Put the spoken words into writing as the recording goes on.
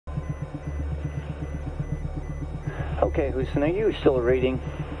Okay, Houston, are you still reading?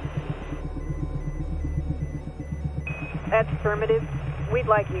 That's affirmative. We'd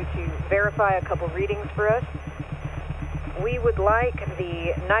like you to verify a couple readings for us. We would like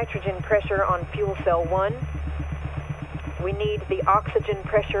the nitrogen pressure on fuel cell 1. We need the oxygen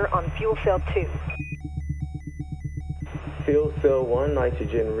pressure on fuel cell 2. Fuel cell 1,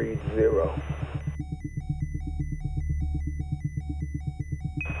 nitrogen reads 0.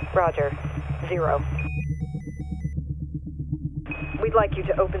 Roger. 0. We'd like you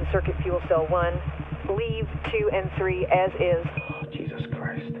to open circuit fuel cell 1, leave 2 and 3 as is. Oh, Jesus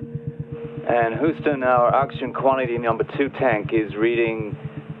Christ. And Houston, our oxygen quantity number 2 tank is reading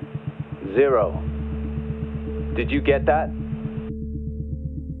 0. Did you get that?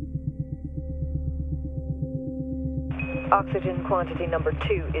 Oxygen quantity number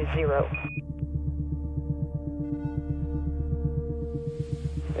 2 is 0.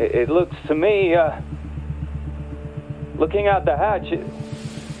 It looks to me, looking out the hatch,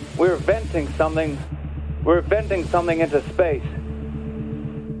 we're venting something into space.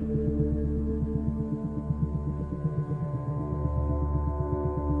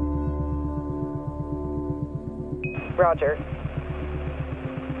 Roger.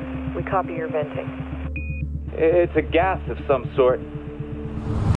 We copy your venting. It's a gas of some sort.